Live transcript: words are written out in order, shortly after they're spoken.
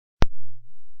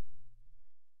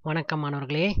வணக்கம்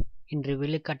மாணவர்களே. இன்று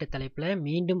விழுக்காட்டு தலைப்பில்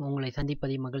மீண்டும் உங்களை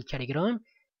சந்திப்பதை மகிழ்ச்சி அடைகிறோம்.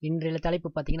 இன்றைய தலைப்பு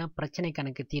பார்த்தீங்கன்னா பிரச்சனை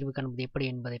கணக்கு தீர்வு காண்பது எப்படி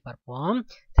என்பதை பார்ப்போம்.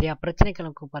 சரியா? பிரச்சனை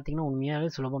கணக்கு பார்த்தீங்கன்னா உண்மையாகவே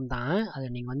சுலபம் தான். அதை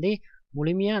நீங்கள்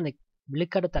முழுமையாக அந்த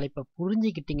விழுக்காட்டு தலைப்பை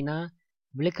புரிஞ்சுக்கிட்டீங்கன்னா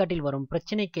விழுக்காட்டில் வரும்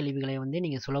பிரச்சனை கேள்விகளை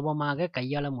நீங்கள் சுலபமாக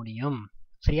கையாள முடியும்.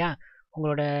 சரியா?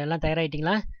 உங்களோட எல்லாம்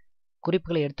தயாராகிட்டீங்களா?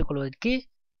 குறிப்புகளை எடுத்துக்கொள்வதற்கு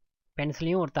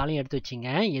பென்சிலையும் ஒரு தாளையும் எடுத்து வச்சிங்க.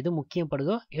 எது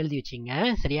முக்கியப்படுதோ எழுதி வச்சிங்க.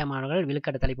 சரியா மாணவர்கள்?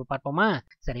 விழுக்காட்டு தலைப்பு பார்ப்போமா?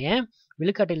 சரியா?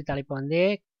 விழுக்காட்டில் தலைப்பு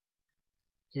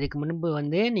இதுக்கு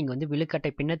முன்பு நீங்க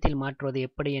விழுக்காட்டை பின்னத்தில் மாற்றுவது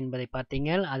எப்படி என்பதை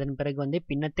பார்த்தீங்க. அதன் பிறகு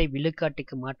பின்னத்தை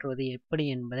விழுக்காட்டுக்கு மாற்றுவது எப்படி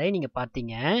என்பதை நீங்க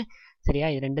பார்த்தீங்க. சரியா?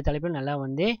 இது ரெண்டு தலைப்பிலும் நல்லா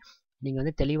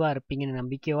நீங்க தெளிவா இருப்பீங்கன்னு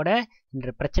நம்பிக்கையோட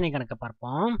இன்று பிரச்சனை கணக்கை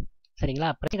பார்ப்போம்.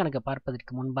 சரிங்களா? பிரச்சனை கணக்கை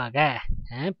பார்ப்பதற்கு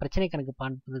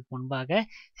முன்பாக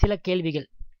சில கேள்விகள்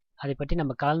அதை பற்றி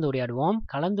நம்ம கலந்து உரையாடுவோம்.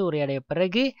 கலந்து உரையாடிய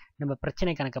பிறகு நம்ம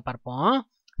பிரச்சனை கணக்கை பார்ப்போம்.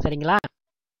 சரிங்களா?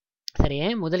 சரி,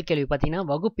 முதல் கேள்வி பார்த்தீங்கன்னா,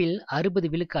 வகுப்பில் 60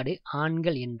 விழுக்காடு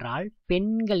ஆண்கள் என்றால்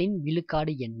பெண்களின்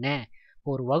விழுக்காடு என்ன?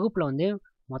 ஒரு வகுப்புல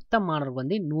மொத்த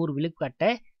மாணவர்கள் 100 விழுக்காட்டை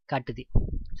காட்டுது.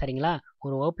 சரிங்களா?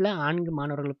 ஒரு வகுப்புல ஆண்கள்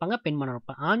மாணவர்கள் இருப்பாங்க, பெண் மாணவர்கள்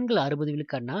இருப்பாங்க. ஆண்கள் 60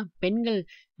 விழுக்காடுனா பெண்கள்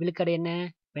விழுக்காடு என்ன?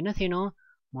 என்ன செய்யணும்?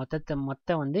 மொத்த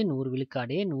 100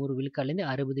 விழுக்காடு, 100 விழுக்காடுலேருந்து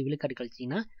 60 விழுக்காடு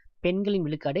கழிச்சிங்கன்னா பெண்களின்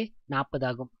விழுக்காடு 40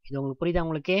 ஆகும். இது உங்களுக்கு புரியுதா?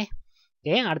 உங்களுக்கு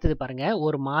அடுத்தது பாருங்க,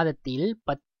 ஒரு மாதத்தில்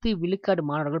 10 விழுக்காடு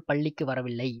மாணவர்கள் பள்ளிக்கு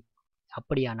வரவில்லை.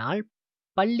 அப்படியானால்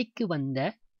பள்ளிக்கு வந்த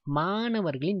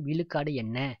மாணவர்களின் விழுக்காடு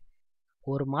என்ன?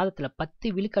 ஒரு மாதத்துல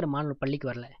 10 விழுக்காடு மாணவர்கள்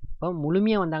பள்ளிக்கு வரல. இப்போ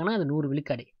முழுமையா வந்தாங்கன்னா அது 100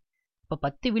 விழுக்காடு. இப்போ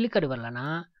 10 விழுக்காடு வரலன்னா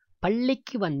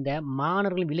பள்ளிக்கு வந்த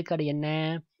மாணவர்களின் விழுக்காடு என்ன?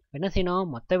 என்ன செய்யணும்?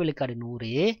 மொத்த விழுக்காடு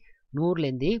 100,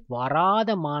 100லேருந்து வராத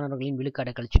மாணவர்களின்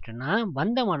விழுக்காடை கழிச்சிட்டோம்னா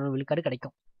வந்த மாணவர்கள் விழுக்காடு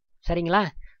கிடைக்கும். சரிங்களா?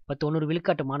 இப்போ 90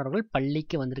 விழுக்காட்டு மாணவர்கள்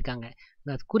பள்ளிக்கு வந்திருக்காங்க.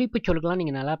 இந்த குறிப்பு சொல்லுக்கெல்லாம்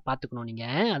நீங்கள் நல்லா பார்த்துக்கணும்.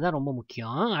 நீங்கள் அதான் ரொம்ப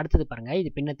முக்கியம். அடுத்தது பாருங்க, இது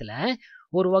பின்னத்தில்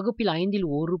ஒரு வகுப்பில் 5ல்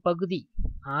 1 பகுதி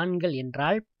ஆண்கள்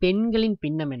என்றால் பெண்களின்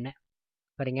பின்னம் என்ன?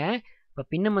 பாருங்க, இப்போ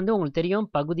பின்னம் உங்களுக்கு தெரியும்,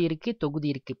 பகுதி இருக்கு, தொகுதி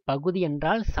இருக்கு. பகுதி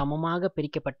என்றால் சமமாக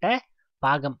பிரிக்கப்பட்ட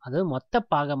பாகம், அதாவது மொத்த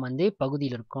பாகம்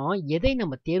பகுதியில் இருக்கும். எதை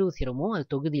நம்ம தேர்வு செய்கிறோமோ அது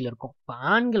தொகுதியில் இருக்கும். இப்போ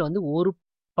ஆண்கள் ஒரு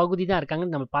பகுதி தான்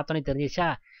இருக்காங்கன்னு நம்ம பார்த்தோன்னே தெரிஞ்சிச்சா?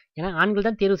 ஏன்னா ஆண்கள்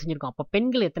தான் தேர்வு செஞ்சிருக்கோம். அப்போ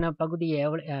பெண்கள் எத்தனை பகுதி,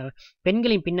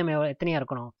 பெண்களின் பின்னம் எத்தனையா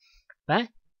இருக்கணும்? இப்போ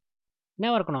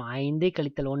என்னவா இருக்கணும்? 5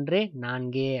 கழித்தல் 1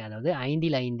 4. அதாவது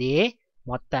 5ல் 5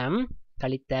 மொத்தம்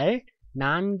கழித்தல்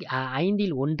 4,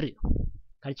 5ல் 1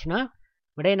 கழிச்சுன்னா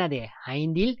விட என்னது?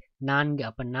 5ல் 4.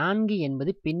 அப்போ 4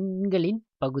 என்பது பெண்களின்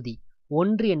பகுதி,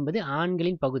 1 என்பது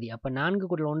ஆண்களின் பகுதி. அப்போ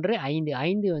 4 கூட்டல் 1 5.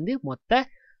 5 மொத்த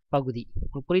பகுதி.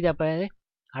 புரியுதா? அப்போ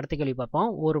அடுத்த கேள்வி பார்ப்போம்.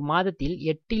 ஒரு மாதத்தில்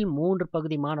 8ல் 3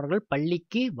 பகுதி மாணவர்கள்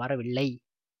பள்ளிக்கு வரவில்லை.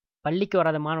 பள்ளிக்கு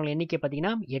வராத மாணவர்கள் எண்ணிக்கை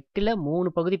பார்த்தீங்கன்னா 8ல்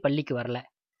 3 பகுதி பள்ளிக்கு வரல.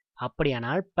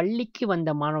 அப்படியானால் பள்ளிக்கு வந்த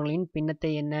மாணவர்களின்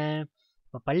பின்னத்தை என்ன?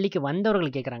 இப்போ பள்ளிக்கு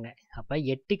வந்தவர்கள் கேட்குறாங்க. அப்போ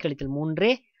 8 கழித்தல்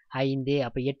 3 5.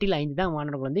 அப்போ 8ல் 5 தான்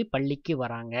மாணவர்கள் பள்ளிக்கு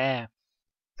வராங்க.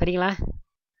 சரிங்களா?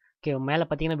 ஓகே, மேலே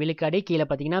பார்த்தீங்கன்னா விழுக்காடு, கீழே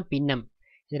பார்த்தீங்கன்னா பின்னம்.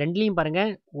 இது ரெண்டுலையும் பாருங்க,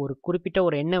 ஒரு குறிப்பிட்ட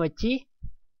ஒரு எண்ணை வச்சு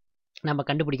நம்ம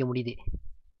கண்டுபிடிக்க முடியுது.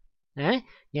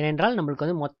 ஏனென்றால்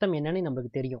நம்மளுக்கு மொத்தம் என்னன்னு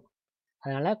நம்மளுக்கு தெரியும்.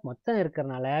 அதனால மொத்தம்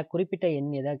இருக்கிறனால குறிப்பிட்ட எண்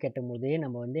எதாவது கேட்டும்போது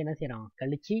நம்ம என்ன செய்யறோம்?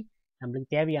 கழிச்சு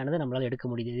நம்மளுக்கு தேவையானதை நம்மளால எடுக்க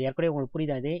முடியுது. இது ஏற்கனவே உங்களுக்கு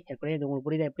புரியுதா? இது உங்களுக்கு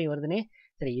புரியுதா எப்படி வருதுன்னு?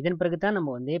 சரி, இதன் பிறகு தான்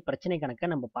நம்ம பிரச்சனை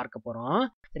கணக்கை நம்ம பார்க்க போறோம்.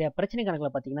 சரியா? பிரச்சனை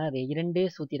கணக்கில் பார்த்தீங்கன்னா 2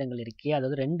 சூத்திரங்கள் இருக்கு,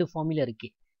 அதாவது 2 ஃபார்முலா இருக்கு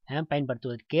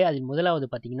பயன்படுத்துவதற்கு. அதில் முதலாவது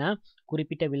பார்த்தீங்கன்னா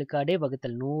குறிப்பிட்ட விழுக்காடு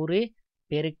வகுத்தல் 100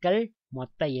 பெருக்கல்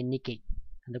மொத்த எண்ணிக்கை.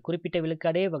 அந்த குறிப்பிட்ட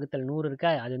விழுக்காடு வகுத்தல் 100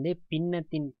 இருக்கா, அது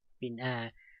பின்னத்தின்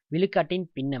விழுக்காட்டின்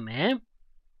பின்னமே.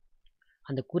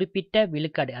 அந்த குறிப்பிட்ட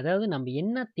விழுக்காடு, அதாவது நம்ம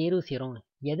என்ன தேர்வு செய்யறோம்,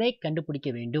 எதை கண்டுபிடிக்க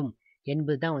வேண்டும்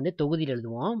என்பதுதான் தொகுதியில்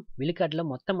எழுதுவோம். விழுக்காட்டுல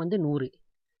மொத்தம் 100,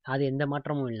 அது எந்த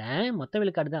மாற்றமும் இல்லை, மொத்த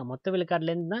விழுக்காடு தான். மொத்த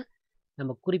விழுக்காடுல இருந்து தான்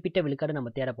நம்ம குறிப்பிட்ட விழுக்காடு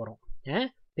நம்ம தேட போறோம்.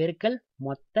 பெருக்கல்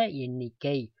மொத்த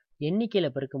எண்ணிக்கை. எண்ணிக்கையில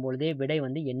பெருக்கும் பொழுதே விடை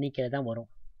எண்ணிக்கையில தான்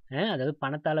வரும். அதாவது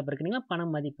பணத்தால பெருக்குனீங்கன்னா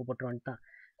பணம் மதிப்பு போட்டு வந்துட்டான்.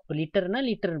 இப்போ லிட்டர்னா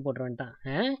லிட்டர்னு போட்டு வந்துட்டான்.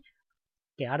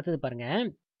 ஓகே, அடுத்தது பாருங்க.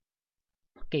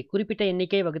 ஓகே, குறிப்பிட்ட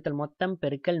எண்ணிக்கை வகுத்தல் மொத்தம்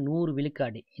பெருக்கல் 100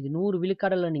 விழுக்காடு. இது 100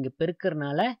 விழுக்காடுல நீங்க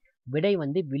பெருக்கிறதுனால விடை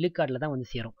விழுக்காடுல தான்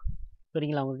சேரும்.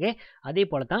 புரியுங்களா உங்களுக்கு? அதே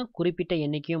போல தான் குறிப்பிட்ட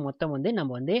எண்ணிக்கையும் மொத்தம்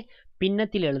நம்ம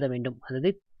பின்னத்தில் எழுத வேண்டும்.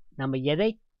 அதாவது நம்ம எதை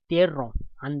தேடுறோம்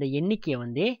அந்த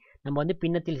எண்ணிக்கையை நம்ம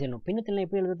பின்னத்தில் செய்யணும். பின்னத்தில்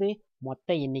எப்படி எழுதுறது? மொத்த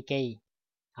எண்ணிக்கை,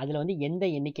 அதுல எந்த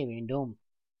எண்ணிக்கை வேண்டும்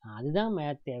அதுதான்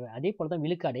தேவை. அதே போல தான்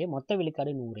விழுக்காடு, மொத்த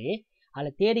விழுக்காடு 100,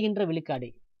 அதுல தேடுகின்ற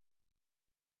விழுக்காடு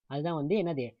அதுதான்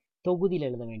என்னது? தொகுதியில்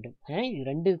எழுத வேண்டும். இது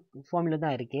 2 ஃபார்முலா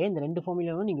தான் இருக்கு. இந்த 2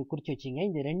 ஃபார்முலாவும் நீங்க குறிச்சு வச்சுங்க.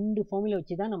 இந்த 2 ஃபார்முலா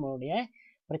வச்சு தான் நம்மளுடைய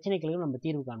பிரச்சனைகளுக்கு நம்ம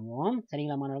தீர்வு காணுவோம்.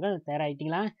 சரிங்களா மாணவர்கள்?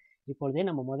 தயாராகிட்டீங்களா? இப்பொழுதே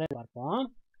நம்ம முதல் பார்ப்போம்.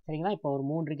 சரிங்களா? இப்போ ஒரு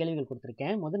 3 கேள்விகள்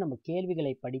கொடுத்துருக்கேன். முதல் நம்ம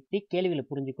கேள்விகளை படித்து கேள்விகளை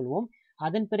புரிஞ்சுக்கொள்வோம்.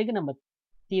 அதன் பிறகு நம்ம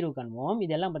தீர்வு காண்போம்.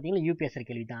 இதெல்லாம் பார்த்தீங்கன்னா யூபிஎஸ்சி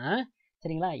கேள்வி தான்.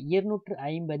 சரிங்களா?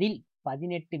 250இல்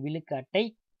 18 விழுக்காட்டை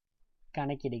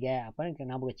கணக்கிடுக. அப்போ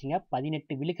ஞாபகம் வச்சுங்க,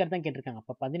 18 விழுக்காடு தான் கேட்டிருக்காங்க.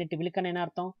 அப்போ 18 விழுக்காடு என்ன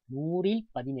அர்த்தம்? 100இல்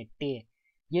 18.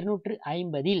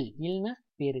 250இல் இல்லைன்னா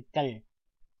பெருக்கல்.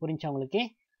 புரிஞ்சா உங்களுக்கு?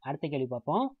 அடுத்த கேள்வி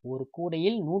பார்ப்போம். ஒரு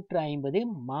கூடையில் 150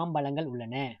 மாம்பழங்கள்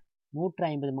உள்ளன.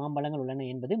 150 மாம்பழங்கள் உள்ளன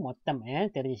என்பது மொத்தம்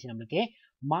தெரிஞ்சிச்சு நம்மளுக்கு.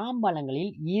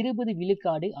 மாம்பழங்களில் 20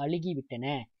 விழுக்காடு அழுகிவிட்டன.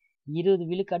 20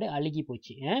 விழுக்காடு அழுகி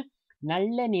போச்சு.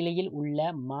 நல்ல நிலையில் உள்ள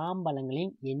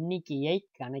மாம்பழங்களின் எண்ணிக்கையை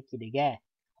கணக்கிடுக.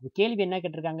 கேள்வி என்ன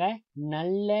கேட்டிருக்காங்க?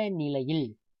 நல்ல நிலையில்,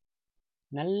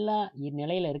 நல்ல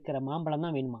நிலையில இருக்கிற மாம்பழம்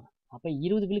தான் வேணுமா? அப்ப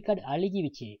 20 விழுக்காடு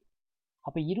அழுகிவிச்சு.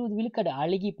 அப்ப 20 விழுக்காடு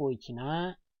அழுகி போயிடுச்சுன்னா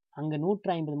அங்க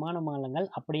 150 மாம்பழங்கள்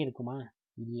அப்படியே இருக்குமா?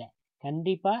 இல்லை.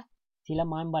 கண்டிப்பா சில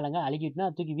மாம்பழங்கள் அழுகிட்டுனா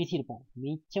தூக்கி வீசியிருப்போம்.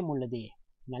 மிச்சம் உள்ளது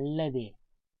நல்லது,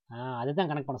 அதுதான்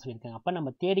கணக்கு பண்ண சொல்லியிருக்காங்க. அப்ப நம்ம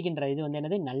தேடுகின்ற இது வந்து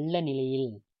என்னது? நல்ல நிலையில்.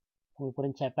 உங்களுக்கு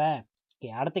புரிஞ்சாப்ப? ஓகே,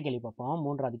 அடுத்த கேள்வி பார்ப்போம்.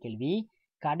 3வது கேள்வி.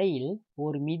 கடையில்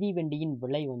ஒரு மிதிவண்டியின்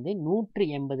விலை வந்து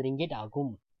 180 ரிங்கெட்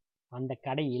ஆகும். அந்த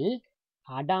கடையில்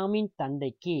அடாமின்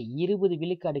தந்தைக்கு 20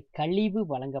 விழுக்காடு கழிவு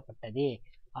வழங்கப்பட்டது.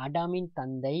 அடாமின்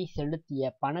தந்தை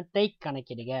செலுத்திய பணத்தை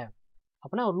கணக்கிடுக.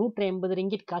 அப்படின்னா ஒரு 180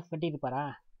 ரிங்கிட் காசு கட்டியிருப்பாரா?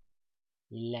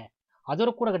 இல்லை. அதோட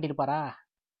கூட கட்டியிருப்பாரா?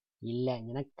 இல்லை.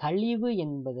 ஏன்னா கழிவு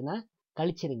என்பதுன்னா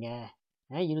கழிச்சிருங்க.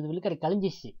 20 விழுக்காடு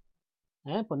கழிஞ்சிருச்சு.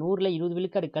 இப்போ 100ல் 20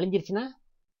 விழுக்காடு கழிஞ்சிருச்சுன்னா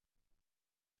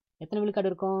எத்தனை விழுக்காடு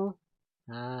இருக்கும்?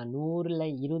 100ல்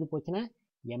 20 போச்சுன்னா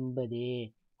 80.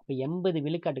 அப்போ 80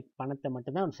 விழுக்காடு பணத்தை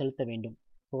மட்டும்தான் செலுத்த வேண்டும்.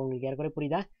 இப்போ உங்களுக்கு ஏற்கனவே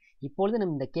புரியுதா? இப்பொழுது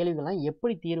நம்ம இந்த கேள்விகள்லாம்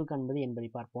எப்படி தீர்வு காண்பது என்பதை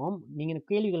பார்ப்போம். நீங்கள் இந்த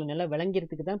கேள்விகள் நல்லா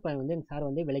விளங்கிறதுக்கு தான் இப்போ வந்து சார்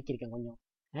வந்து விளக்கியிருக்கேன் கொஞ்சம்.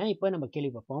 இப்போ நம்ம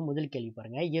கேள்வி பார்ப்போம். முதல் கேள்வி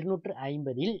பாருங்க.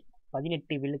 250இல்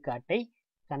 18 விழுக்காட்டை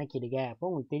கணக்கிடுக. அப்போ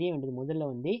உங்களுக்கு தெரிய வேண்டியது முதல்ல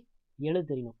வந்து எழுத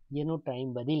தெரியணும்.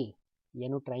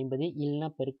 250 இல்லைன்னா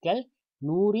பெருக்கல்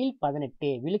 100இல் 18.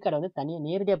 விழுக்காடை வந்து தனியாக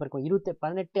நேரடியாக பெருக்கும்.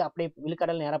 18 அப்படியே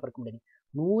விழுக்காடால் நேராக பெருக்க முடியாது.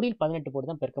 100இல் 18 போட்டு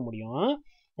தான் பெருக்க முடியும்.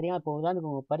 சரியா? இப்போ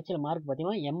உதாரணத்துக்கு உங்கள் பரீட்சையில் மார்க்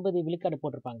பார்த்தீங்கன்னா 80 விழுக்காடு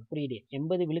போட்டிருப்பாங்க. புரியுது?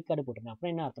 80 விழுக்காடு போட்டிருக்காங்க.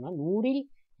 அப்புறம் என்ன அர்த்தம்னா 100இல்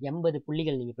 80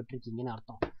 புள்ளிகள் நீங்கள் பெற்றிருக்கீங்கன்னு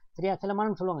அர்த்தம். சரியா? சில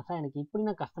மாணவர்கள் சொல்லுவாங்க, சார் எனக்கு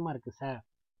இப்படின்னா கஷ்டமாக இருக்குது சார்,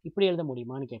 இப்படி எழுத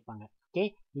முடியுமான்னு கேட்பாங்க. ஓகே,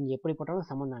 நீங்கள் எப்படி போட்டாலும்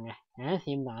சமம் தாங்க,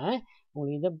 சேம் தான்.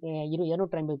 உங்களுக்கு இதை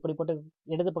 250 இப்படி போட்டு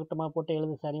இடது பக்கமாக போட்டு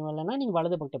எழுத சரியும் இல்லைன்னா நீங்கள்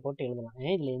வலது பக்கத்தை போட்டு எழுதலாம்.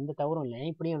 இதில் எந்த தவறும் இல்லை.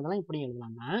 இப்படியும் எழுதலாம், இப்படியும்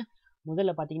எழுதலாம் தான்.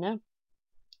 முதல்ல பார்த்தீங்கன்னா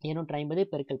 250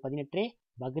 பெருக்கல் 18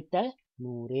 வகுத்தல்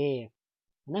 100.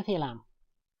 என்ன செய்யலாம்?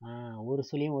 ஒரு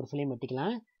சுழியும்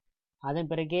வெட்டிக்கலாம். அதன்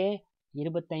பிறகு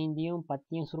 25யும்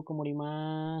 10யும் சுருக்க முடியுமா?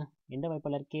 எந்த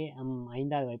வாய்ப்பால் இருக்கு?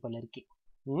 5வது வாய்ப்பால் இருக்கு.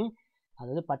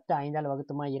 அதாவது 10 5ஆல்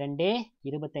வகுத்துமா 2,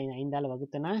 25 5ஆல்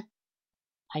வகுத்துனா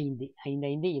 5, 5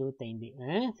 5 25.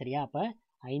 சரியா? அப்போ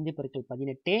 5 பெருக்கல்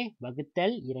 18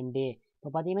 வகுத்தல் 2.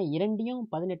 இப்போ பார்த்தீங்கன்னா 2யும்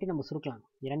 18 நம்ம சுருக்கலாம்.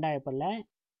 2வது வாய்ப்பால்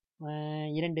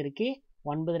 2 இருக்கு,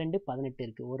 9 2 18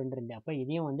 இருக்கு, 1 2 2. அப்போ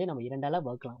இதையும் வந்து நம்ம 2ஆல்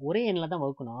வகுக்கலாம். ஒரே எண்ணில் தான்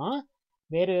வகுக்கணும்,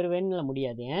 வேறு எண்ணில்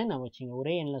முடியாது. நம்ம வச்சுங்க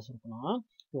ஒரே எண்ணில் சுருக்கணும்.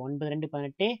 9 2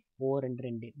 18, 1 2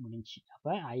 2 முடிஞ்சு.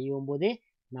 அப்போ 9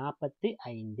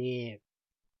 45.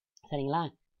 சரிங்களா?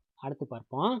 அடுத்து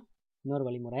பார்ப்போம் இன்னொரு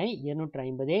வழிமுறை.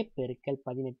 250 பெருக்கல்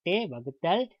 18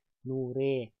 வகுத்தல் 100.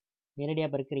 நேரடியாக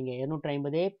பெருக்கிறீங்க.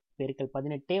 250 பெருக்கல்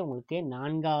 18 உங்களுக்கு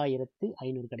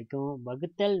 4500 கிடைக்கும்.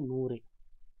 வகுத்தல் 100.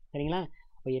 சரிங்களா?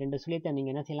 அப்போ 2 சுழியத்தை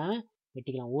நீங்கள் என்ன செய்யலாம்?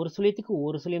 வெட்டிக்கலாம். ஒரு சுழியத்துக்கு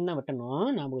ஒரு சுழியம் தான் வெட்டணும்,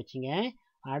 ஞாபகம் வச்சுங்க.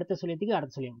 அடுத்த சுழியத்துக்கு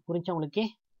அடுத்த சுழியம். புரிஞ்சா உங்களுக்கு?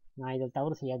 நான் இதில்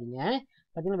தவறு செய்யாதீங்க.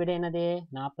 பார்த்தீங்கன்னா விட என்னது?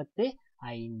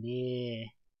 45.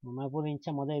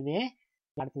 புரிஞ்சா முதல் இது.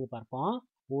 அடுத்தது பார்ப்போம்.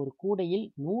 ஒரு கூடையில்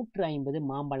 150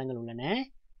 மாம்பழங்கள் உள்ளன.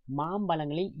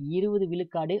 மாம்பழங்களில் 20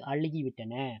 விழுக்காடு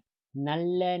அழுகிவிட்டன.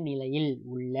 நல்ல நிலையில்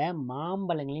உள்ள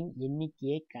மாம்பழங்களின்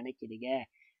எண்ணிக்கையை கணக்கிடுக.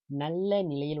 நல்ல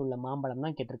நிலையில் உள்ள மாம்பழம்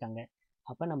தான் கேட்டிருக்காங்க.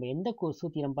 அப்போ நம்ம எந்த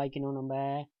சூத்திரம் பாய்க்கணும்? நம்ம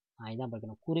இதான்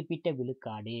பார்க்கணும், குறிப்பிட்ட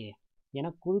விழுக்காடு. ஏன்னா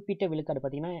குறிப்பிட்ட விழுக்காடு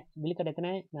பார்த்தீங்கன்னா விழுக்காடு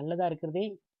எத்தனை? நல்லதாக இருக்கிறது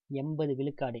 80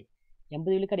 விழுக்காடு.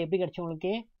 80 விழுக்காடு எப்படி கிடைச்சோம்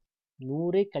உங்களுக்கு?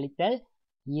 100 கழித்தல்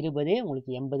 20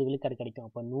 உங்களுக்கு 80 விழுக்காடு கிடைக்கும்.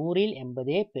 அப்போ 100இல்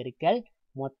 80 பெருக்கல்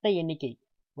மொத்த எண்ணிக்கை.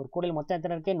 ஒரு கூடையில் மொத்தம்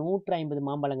எத்தனை இருக்கு? 150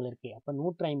 மாம்பழங்கள் இருக்கு. அப்போ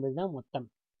 150 தான் மொத்தம்.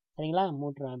 சரிங்களா?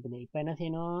 150. இப்போ என்ன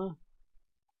செய்யணும்?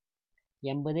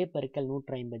 80 பெருக்கல்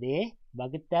 150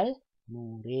 வகுத்தல்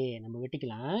 100 நம்ம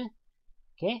வெட்டிக்கலாம்.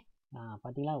 ஓகே,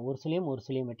 பார்த்தீங்களா? ஒரு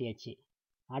சுழியம் வெட்டியாச்சு.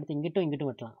 அடுத்து இங்கிட்டும்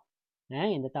வெட்டலாம்,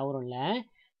 எந்த தவறும் இல்லை.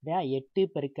 8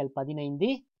 பெருக்கல் 15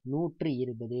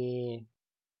 120.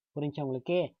 புரிஞ்சா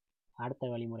உங்களுக்கு? அடுத்த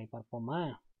வழிமுறை பார்ப்போமா?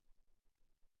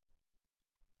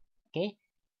 ஓகே,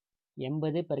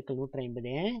 80 பெருக்கல்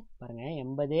 150 பாருங்க.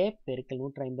 80 பெருக்கல்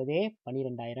 150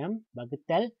 12000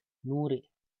 வகுத்தல் 100.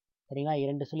 சரிங்களா?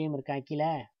 2 சுழியம் இருக்கா கீழே,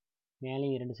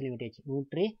 மேலேயும் 2 சுழியம் வெட்டியாச்சு.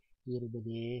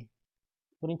 120.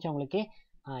 புரிஞ்சா உங்களுக்கு?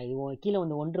 இது கீழே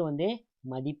வந்து 1 வந்து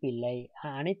மதிப்பு இல்லை.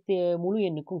 அனைத்து முழு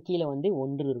எண்ணுக்கும் கீழே வந்து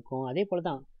 1 இருக்கும். அதே போல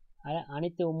தான்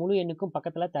அனைத்து முழு எண்ணுக்கும்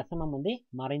பக்கத்தில் தசமம் வந்து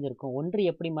மறைந்திருக்கும். 1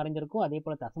 எப்படி மறைந்திருக்கோ அதே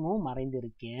போல தசமமும்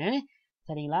மறைந்திருக்கு.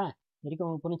 சரிங்களா? வரைக்கும்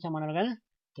உங்களுக்கு புரிஞ்சா மாணவர்கள்?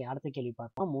 ஓகே, அடுத்த கேள்வி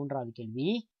பார்ப்போம். 3வது கேள்வி.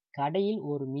 கடையில்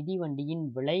ஒரு மிதிவண்டியின்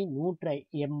விலை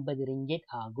 180 ரிங்கெட்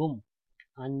ஆகும்.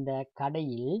 அந்த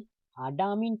கடையில்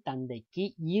அடாமின் தந்தைக்கு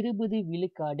 20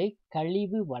 விழுக்காடு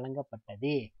கழிவு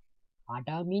வழங்கப்பட்டது.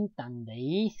 அடாமின் தந்தை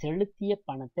செலுத்திய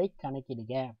பணத்தை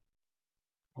கணக்கிடுக.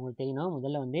 உங்களுக்கு தெரியணும்,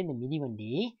 முதல்ல வந்து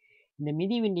இந்த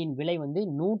மிதிவண்டியின் விலை வந்து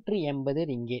 180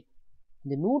 ரிங்கெட்.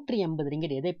 இந்த 180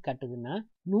 ரிங்கெட் எதை காட்டுதுன்னா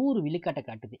 100 விழுக்காட்டை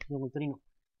காட்டுது. இது உங்களுக்கு தெரியணும்.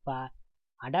 இப்போ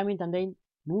அடாமின் தந்தை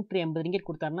 180 ரிங்கெட்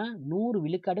கொடுத்தாருன்னா 100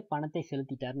 விழுக்காடு பணத்தை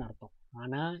செலுத்திட்டாருன்னு அர்த்தம்.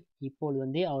 ஆனால் இப்போது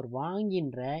வந்து அவர்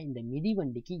வாங்கின்ற இந்த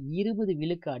மிதிவண்டிக்கு 20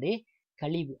 விழுக்காடு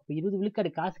கழிவு. அப்போ 20 விழுக்காடு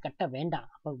காசு கட்ட வேண்டாம்.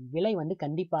 அப்போ விலை வந்து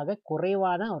கண்டிப்பாக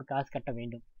குறைவாக தான் அவர் காசு கட்ட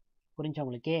வேண்டும். புரிஞ்சா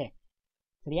உங்களுக்கு?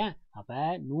 சரியா? அப்போ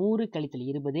 100 கழித்தல்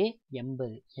 20 80.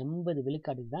 80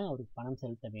 விழுக்காடுக்கு தான் அவருக்கு பணம்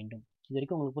செலுத்த வேண்டும். இது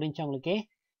வரைக்கும் உங்களுக்கு புரிஞ்சா உங்களுக்கு?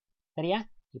 சரியா?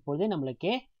 இப்பொழுது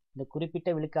நம்மளுக்கு இந்த குறிப்பிட்ட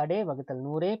விழுக்காடு வகுத்தல்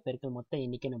 100 பெருக்கல் மொத்த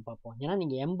எண்ணிக்கை நம்ம பார்ப்போம். ஏன்னா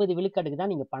நீங்கள் 80 விழுக்காடுக்கு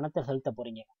தான் நீங்கள் பணத்தை செலுத்த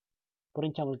போகிறீங்க.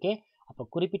 புரிஞ்சா உங்களுக்கு? அப்போ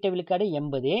குறிப்பிட்ட விழுக்காடு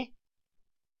 80.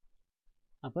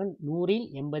 அப்போ 100ல்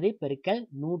 80 பெருக்கல்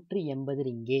 180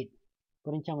 ரிங்கெட்.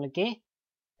 புரிஞ்சா உங்களுக்கு?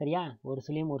 சரியா? ஒரு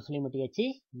சுழியம் வெட்டியாச்சு.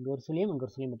 இங்கே ஒரு சுழியம்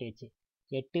வெட்டியாச்சு.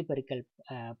 8 பெருக்கல்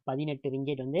 18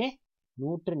 ரிங்கெட் வந்து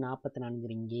 144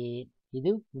 ரிங்கெட்.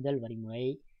 இது முதல் வழிமுறை.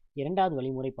 இரண்டாவது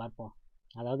வழிமுறை பார்ப்போம்.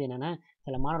 அதாவது என்னன்னா,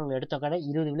 சில மாணவர்கள் எடுத்த கடை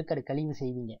 20 விழுக்காடு கழிவு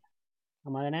செய்வீங்க.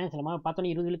 நம்ம அதனால் சில மாணவர்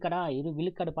பார்த்தோன்னே 20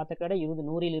 விழுக்காடு பார்த்த கடை 20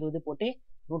 100ல் 20 போட்டு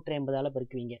 180ஆல்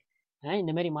பெருக்குவீங்க.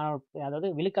 இந்த மாதிரி மாணவர், அதாவது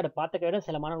விழுக்காடு பார்த்த கடை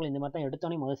சில மாணவர்கள் இந்த மாதிரி தான்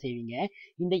எடுத்தோன்னே முதல் செய்வீங்க.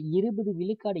 இந்த 20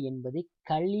 விழுக்காடு என்பது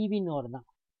கழிவினோர் தான்.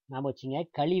 ஞாபகம் வச்சுங்க,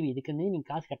 கழிவு. இதுக்கு வந்து நீங்கள்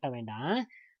காசு கட்ட வேண்டாம்.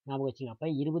 ஞாபகம் வச்சுங்க. அப்போ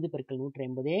 20 பெருக்கல்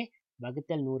 180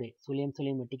 வகுத்தல் 100.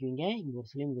 சுழியம் வெட்டிக்குவீங்க. இங்கே ஒரு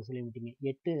சுழியம் வெட்டிங்க.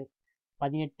 8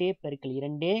 18 பெருக்கல்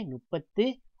 2 36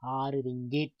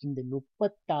 ரிங்கெட். இந்த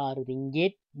 36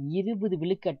 ரிங்கெட் 20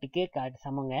 விழுக்காட்டுக்கு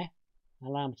சமங்க.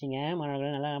 நல்லா அமைச்சிங்க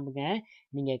மாணவர்கள், நல்லா நம்புங்க.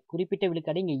 நீங்கள் குறிப்பிட்ட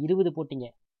விழுக்காடு இங்கே 20 போட்டீங்க.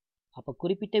 அப்போ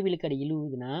குறிப்பிட்ட விழுக்காடு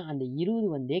 20னா அந்த 20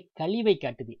 வந்து கழிவை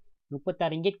காட்டுது. 36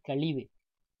 ரிங்கெட் கழிவு.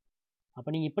 அப்போ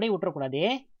நீங்கள் இப்படியே விட்டுறக்கூடாது.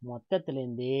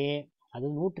 மொத்தத்துலேருந்து, அது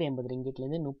 180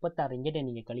 ரிங்கெட்லேருந்து 36 ரிங்கெட்டை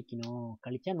நீங்கள் கழிக்கணும்.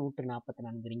 கழிச்சா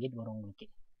 144 ரிங்கெட் வரும் உங்களுக்கு.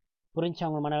 புரிஞ்சா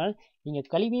உங்கள் மாணவர்கள்? நீங்கள்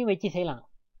கழிவையும் வச்சு செய்யலாம்.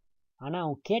 ஆனால்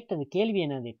அவங்க கேட்டது கேள்வி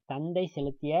என்னது?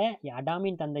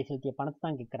 அடாமின் தந்தை செலுத்திய பணத்தை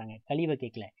தான் கேட்குறாங்க, கழிவை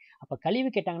கேட்கல. அப்போ கழிவு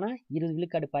கேட்டாங்கன்னா 20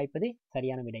 விழுக்காடு பாய்ப்பது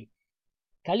சரியான விடை.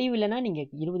 கழிவு இல்லைன்னா நீங்கள்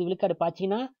 20 விழுக்காடு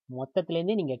பாய்ச்சிங்கன்னா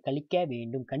மொத்தத்துலேருந்து நீங்கள் கழிக்க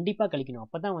வேண்டும். கண்டிப்பாக கழிக்கணும்.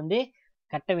 அப்போ தான் வந்து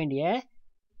கட்ட வேண்டிய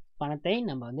பணத்தை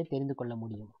நம்ம வந்து தெரிந்து கொள்ள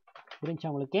முடியும். புரிஞ்சா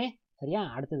உங்களுக்கு? சரியா?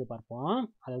 அடுத்தது பார்ப்போம்.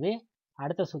 அதாவது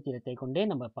அடுத்த சூத்திரத்தை கொண்டு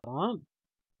நம்ம பார்ப்போம்.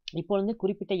 இப்போ வந்து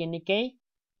குறிப்பிட்ட எண்ணிக்கை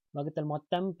வகுத்தல்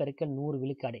மொத்தம் பெருக்கல் 100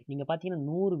 விழுக்காடு. நீங்கள் பார்த்தீங்கன்னா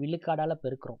 100 விழுக்காடால்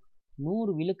பெருக்கிறோம்.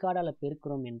 100 விழுக்காடால்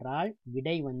பெருக்கிறோம் என்றால்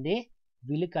விடை வந்து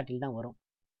விழுக்காட்டில் தான் வரும்.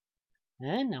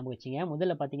 ஞாபகம் வச்சுங்க.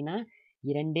 முதல்ல பார்த்தீங்கன்னா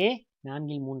 2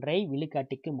 4 3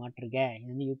 விழுக்காட்டுக்கு மாற்றுக.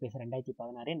 இது வந்து யூபிஎஸ்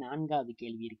 2016 4வது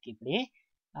கேள்வி இருக்குது. இப்படி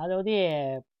அதாவது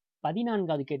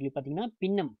 14வது கேள்வி பார்த்தீங்கன்னா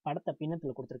பின்னம், படத்தை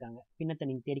பின்னத்தில் கொடுத்துருக்காங்க. பின்னத்தை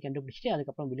நீங்கள் தேடி கண்டுபிடிச்சிட்டு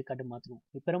அதுக்கப்புறம் விழுக்காட்டு மாற்றணும்.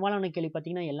 பெரும்பாலான கேள்வி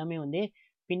பார்த்தீங்கன்னா எல்லாமே வந்து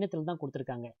பின்னத்தில் தான்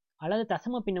கொடுத்துருக்காங்க. அல்லது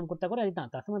தசம பின்னம் கொடுத்தா கூட அதுதான்.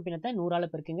 தசம பின்னத்தை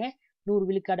 100ஆல் பெருக்குங்க. 100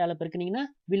 விழுக்காடால் பெருக்குனீங்கன்னா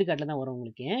விழுக்காட்டில் தான் வரும்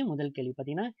உங்களுக்கு. முதல் கேள்வி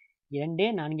பார்த்தீங்கன்னா 2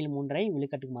 4 3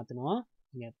 விழுக்காட்டுக்கு மாற்றணும்.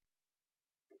 நீங்கள்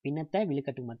பின்னத்தை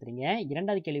விழுக்காட்டுக்கு மாற்றுறீங்க.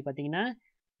 இரண்டாவது கேள்வி பார்த்தீங்கன்னா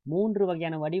 3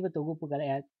 வகையான வடிவ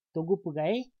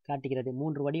தொகுப்புகளை காட்டுகிறது.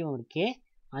 3 வடிவம் இருக்கு.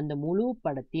 அந்த முழு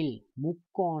படத்தில்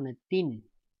முக்கோணத்தின்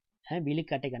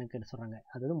விழுக்காட்டை கணக்கு சொல்கிறாங்க.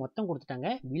 அதாவது மொத்தம் கொடுத்துட்டாங்க.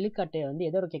 விழுக்காட்டை வந்து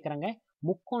எதோட கேட்குறாங்க?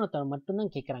 முக்கோணத்தை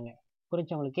மட்டும்தான் கேட்குறாங்க.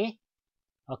 புரிஞ்சா உங்களுக்கு?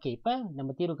 ஓகே, இப்போ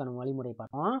நம்ம தீர்வுக்கான வழிமுறை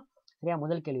பார்ப்போம். சரியா?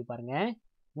 முதல் கேள்வி பாருங்க.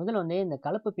 முதல்ல வந்து இந்த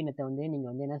கலப்பு பின்னத்தை வந்து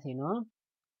நீங்கள் வந்து என்ன செய்யணும்?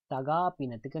 தகா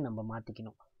பின்னத்துக்கு நம்ம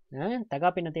மாற்றிக்கணும். தகா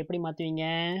பின்னத்தை எப்படி மாற்றுவீங்க?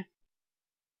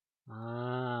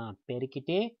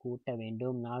 பெருக்கிட்டு கூட்ட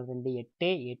வேண்டும். 4 2 8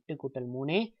 8 கூட்டல்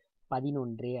 3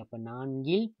 11. அப்போ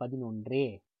 4ல் 11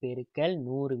 பெருக்கல்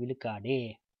 100 விழுக்காடு.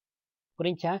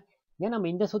 புரிஞ்சா? ஏன் நம்ம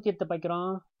இந்த சூத்திரத்தை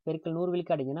பாய்க்கிறோம்? பெருக்கல் 100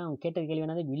 விழுக்காடு. ஏன்னா அவங்க கேட்ட கேள்வி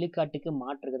என்னது? விழுக்காட்டுக்கு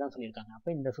மாற்றுக்கு தான் சொல்லியிருக்காங்க. அப்போ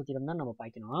இந்த சூத்திரம் தான் நம்ம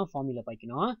பாய்க்கணும், ஃபார்முலா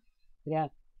பாய்க்கணும். சரியா?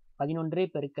 11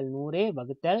 பெருக்கல் 100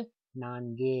 வகுத்தல்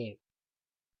 4.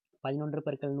 11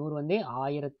 பெருக்கல் 100 வந்து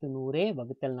 1100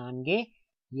 வகுத்தல் 4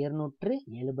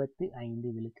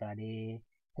 275 விழுக்காடு.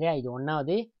 சரியா? இது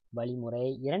 1வது வழிமுறை.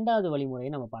 இரண்டாவது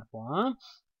வழிமுறையை நம்ம பார்ப்போம்.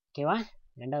 ஓகேவா?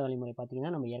 இரண்டாவது வழிமுறை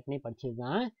பார்த்தீங்கன்னா நம்ம ஏற்கனவே படிச்சது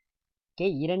தான். ஓகே,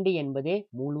 2 என்பது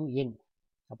முழு எண்.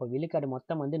 அப்போ விழுக்காடு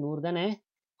மொத்தம் வந்து 100 தானே.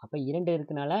 அப்போ 2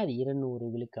 இருக்கனால அது 200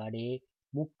 விழுக்காடு.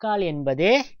 முக்கால் என்பது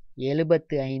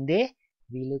 75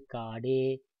 விழுக்காடு.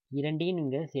 இரண்டையும்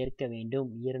நீங்கள் சேர்க்க வேண்டும்.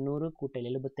 200 கூட்டல்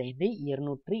 75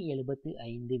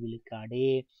 275 விழுக்காடு.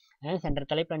 சென்ற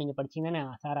தலைப்பில் நீங்கள் படிச்சீங்கன்னா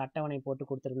சார் அட்டவணை போட்டு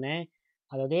கொடுத்துருந்தேன்.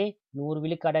 அதாவது 100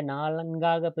 விழுக்காடை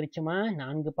 4ஆக பிரிச்சோமா,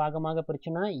 4 பாகமாக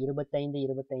பிரிச்சோம்னா 25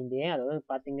 25. அதாவது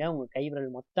பார்த்தீங்க உங்கள் கை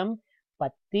விரல் மொத்தம்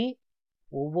 10,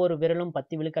 ஒவ்வொரு விரலும்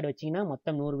 10 விழுக்காடு வச்சிங்கன்னா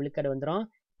மொத்தம் 100 விழுக்காடு வந்துடும்.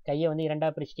 கையை வந்து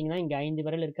 2ஆக பிரிச்சிட்டிங்கன்னா இங்கே 5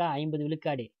 விரல் இருக்கா, 50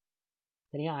 விழுக்காடு.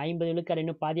 சரிங்களா, 50 விழுக்காடு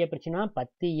இன்னும் பாதியாக பிரிச்சுன்னா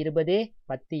 10 20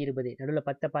 10 20, நடுவில்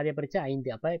 10 பாதியாக பிரிச்சா 5.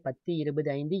 அப்போ 10 20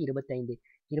 5 25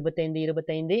 25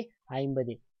 25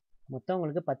 50. மொத்தம்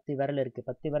உங்களுக்கு 10 விரல் இருக்குது.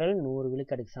 10 விரல் 100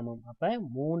 விழுக்காடுக்கு சமம். அப்போ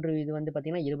 3 இது வந்து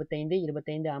பார்த்தீங்கன்னா 25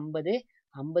 25 50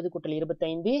 50 கூட்டல்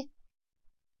 25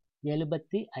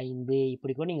 75.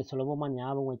 இப்படி கூட நீங்கள் சுலபமாக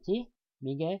ஞாபகம் வச்சு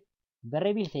மிக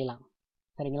விரைவில் செய்யலாம்.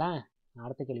 சரிங்களா,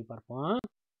 அடுத்த கேள்வி பார்ப்போம்.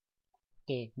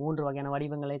 ஓகே, 3 வகையான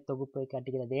வடிவங்களை தொகுப்பை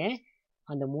காட்டுகிறது.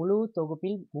 அந்த முழு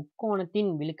தொகுப்பில் முக்கோணத்தின்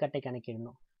விழுக்காட்டை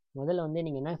கணக்கிடணும். முதல்ல வந்து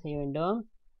நீங்கள் என்ன செய்ய வேண்டும்,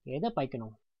 எதை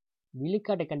பாய்க்கணும்,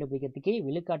 விழுக்காட்டை கண்டுபிடிக்கிறதுக்கு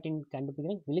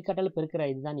விழுக்காட்டால் பெருக்கிற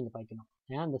இதுதான் நீங்கள் பாய்க்கணும்.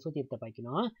 அந்த சூத்திரத்தை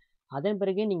பாய்க்கணும். அதன்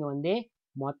பிறகு நீங்கள் வந்து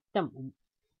மொத்தம்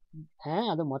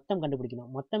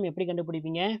கண்டுபிடிக்கணும். மொத்தம் எப்படி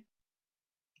கண்டுபிடிப்பீங்க,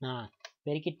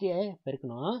 பெருக்கிட்டு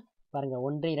பெருக்கணும். பாருங்க,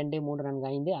 1 2 3 4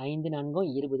 5 5 4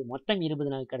 20, மொத்தம்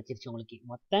 20 நாள் கிடச்சிருச்சு. உங்களுக்கு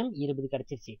மொத்தம் 20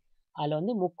 கிடச்சிருச்சு. அதில்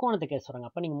வந்து முக்கோணத்தை கேட்க சொல்கிறாங்க.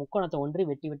 அப்போ நீங்கள் முக்கோணத்தை ஒன்று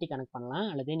வெட்டி வெட்டி கணக்கு பண்ணலாம்,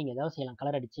 அல்லது நீங்கள் ஏதாவது செய்யலாம்,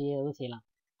 கலர் அடித்து ஏதாவது செய்யலாம்.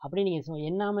 அப்படி நீங்கள்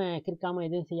எண்ணாமல் கிறுக்காமல்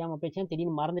எதுவும் செய்யாமல் போயிடுச்சுன்னா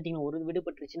திடீர்னு மறந்துட்டீங்கன்னா ஒரு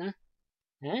விடுபட்டுருச்சுன்னா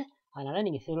அதனால்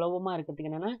நீங்கள் சுலபமாக இருக்கிறதுக்கு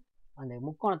என்னென்னா அந்த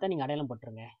முக்கோணத்தை நீங்கள் அடையாளம்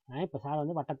போட்டுருங்க. இப்போ சார்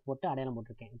வந்து வட்டத்தை போட்டு அடையாளம்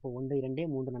போட்டிருக்கேன். இப்போ 1 2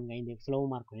 3 4 5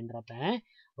 சுலபமாக இருக்கும் என்றப்ப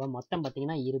இப்போ மொத்தம்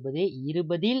பார்த்தீங்கன்னா 20.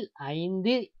 20ல்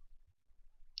 5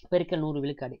 பெருக்கல் 100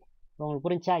 விழுக்காடு. இப்போ உங்களுக்கு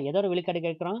புரிஞ்சா, ஏதோ ஒரு விழுக்காடு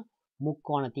கேட்குறோம்,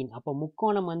 முக்கோணத்தின். அப்போ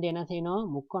முக்கோணம் வந்து என்ன செய்யணும்,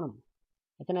 முக்கோணம்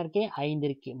எத்தனை இருக்கு, 5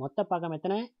 இருக்கு. மொத்த பாகம்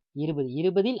எத்தனை, 20.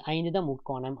 20ல் 5 தான்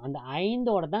முக்கோணம். அந்த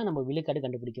 5ஓட தான் நம்ம விழுக்காடு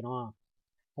கண்டுபிடிக்கிறோம்.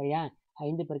 சரியா,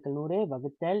 5 பெருக்கல் 100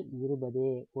 வகுத்தல் 20.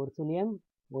 ஒரு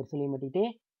சுழியம் வெட்டிட்டு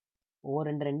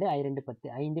 2 2 2 10.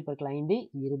 5 பெருக்கல் 5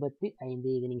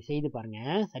 25. இதை நீங்கள் செய்து பாருங்க,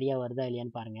 சரியா வருதா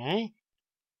இல்லையான்னு பாருங்க.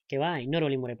 ஓகேவா, இன்னொரு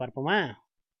வழிமுறை பார்ப்போமா.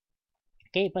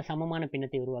 ஓகே, இப்போ சமமான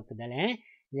பின்னத்தை உருவாக்குதல்.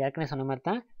 இது ஏற்கனவே சொன்ன மாதிரி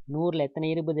தான். 100ல் எத்தனை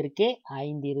 20 இருக்கு,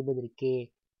 5 20 இருக்கு.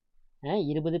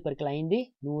 20 பெருக்கல் 5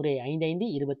 100, 5 5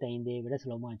 25. விட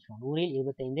சுலபமாக வச்சுக்கோம். 100ல்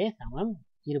 25 சமம்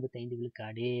 25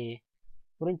 விழுக்காடு.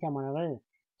 புரிஞ்சா மாணவர்கள்?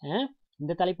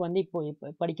 இந்த தலைப்பு வந்து இப்போ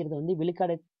படிக்கிறது வந்து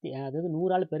விழுக்காடு, அதாவது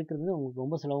 100ஆல் பெருக்கிறது வந்து உங்களுக்கு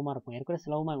ரொம்ப சுலபமாக இருக்கும். ஏற்கனவே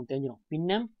சுலபமாக உங்களுக்கு தெரிஞ்சிடும்.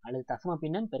 பின்னம் அல்லது தசம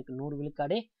பின்னம் பெருக்கல் 100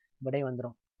 விழுக்காடு விடை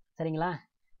வந்துடும். சரிங்களா,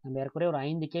 நம்ம ஏற்கனவே ஒரு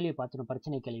 5 கேள்வி பார்த்துட்டோம்,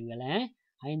 பிரச்சனை கேள்விகளை.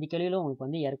 5 கேள்வியிலும் உங்களுக்கு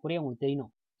வந்து ஏற்கனவே உங்களுக்கு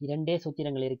தெரியணும். 2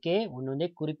 சூத்திரங்கள் இருக்கு. ஒன்று வந்து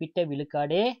குறிப்பிட்ட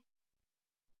விழுக்காடு,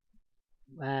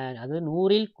 அது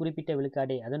 100ல் குறிப்பிட்ட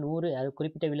விழுக்காடு, அது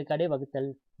குறிப்பிட்ட விழுக்காடு வகுத்தல்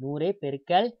 100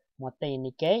 பெருக்கல் மொத்த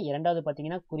எண்ணிக்கை. இரண்டாவது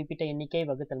பார்த்தீங்கன்னா குறிப்பிட்ட எண்ணிக்கை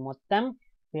வகுத்தல் மொத்தம்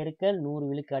பெருக்கல் 100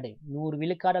 விழுக்காடு. 100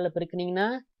 விழுக்காடில் பெருக்குனீங்கன்னா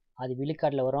அது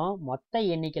விழுக்காடில் வரும், மொத்த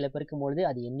எண்ணிக்கையில் பெருக்கும்பொழுது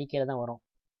அது எண்ணிக்கையில் தான் வரும்.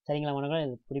 சரிங்களா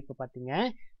மாணவர்கள், குறிப்பு பார்த்தீங்க.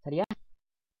 சரியா,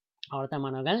 அவ்வளோதான்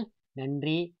மாணவர்கள்.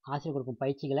 நன்றி. ஆசிரியர் கொடுக்கும்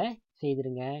பயிற்சிகளை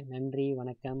செய்திருங்க. நன்றி,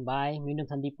 வணக்கம், பாய். மீண்டும்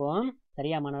சந்திப்போம்.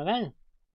 சரியா மாணவர்கள்?